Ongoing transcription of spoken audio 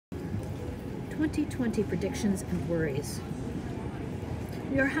2020 predictions and worries.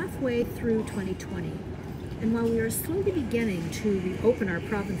 We are halfway through 2020, and while we are slowly beginning to reopen our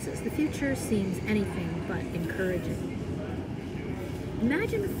provinces, the future seems anything but encouraging.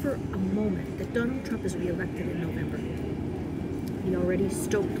 Imagine for a moment that Donald Trump is re-elected in November. The already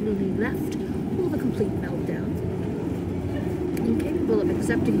stoked loony left will have a complete meltdown, incapable of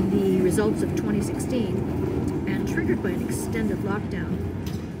accepting the results of 2016 and triggered by an extended lockdown,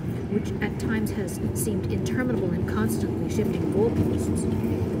 which at times has seemed interminable and constantly shifting goalposts.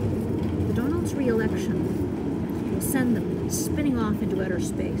 The Donald's re-election will send them spinning off into outer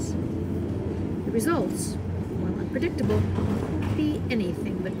space. The results, while unpredictable, will be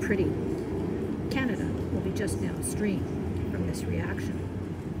anything but pretty. Canada will be just downstream from this reaction.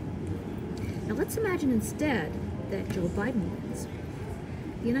 Now let's imagine instead that Joe Biden wins.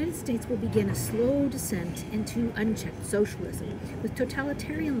 The United States will begin a slow descent into unchecked socialism with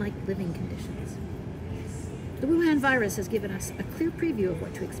totalitarian-like living conditions. The Wuhan virus has given us a clear preview of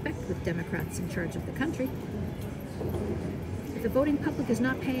what to expect with Democrats in charge of the country. If the voting public is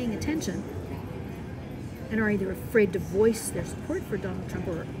not paying attention and are either afraid to voice their support for Donald Trump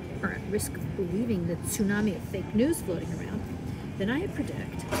or are at risk of believing the tsunami of fake news floating around, then I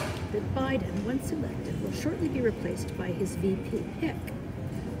predict that Biden, once elected, will shortly be replaced by his VP pick,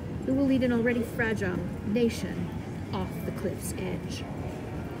 who will lead an already fragile nation off the cliff's edge.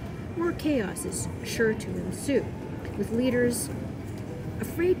 More chaos is sure to ensue, with leaders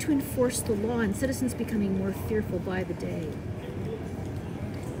afraid to enforce the law and citizens becoming more fearful by the day.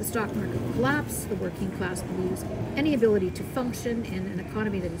 The stock market will collapse, the working class will lose any ability to function in an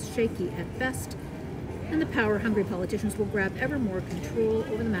economy that is shaky at best, and the power-hungry politicians will grab ever more control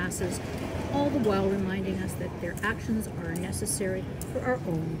over the masses, all the while reminding us that their actions are necessary for our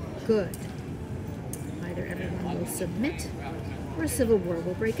own good. Either everyone will submit, or a civil war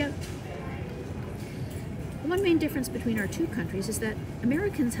will break out. The one main difference between our two countries is that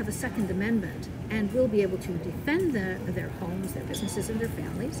Americans have a Second Amendment and will be able to defend their homes, their businesses, and their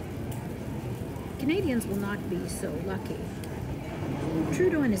families. Canadians will not be so lucky.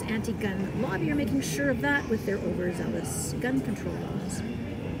 Trudeau and his anti-gun lobby are making sure of that with their overzealous gun control laws.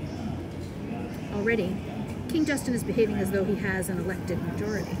 Already, King Justin is behaving as though he has an elected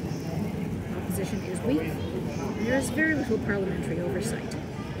majority. Opposition is weak, and there is very little parliamentary oversight.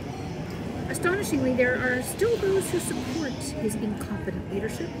 Astonishingly, there are still those who support his incompetent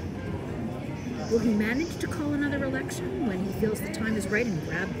leadership. Will he manage to call another election when he feels the time is right and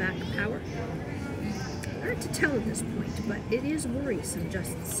grab back power? Hard to tell at this point, but it is worrisome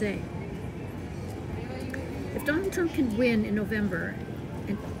just the same. If Donald Trump can win in November,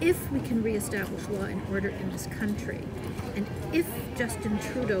 and if we can reestablish law and order in this country, and if Justin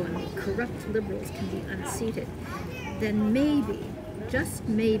Trudeau and the corrupt Liberals can be unseated, then maybe, just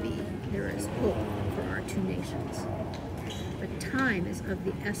maybe, there is hope for our two nations. But time is of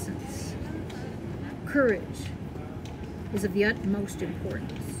the essence. Courage is of the utmost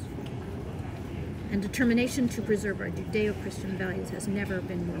importance. And determination to preserve our Judeo-Christian values has never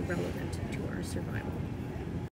been more relevant to our survival.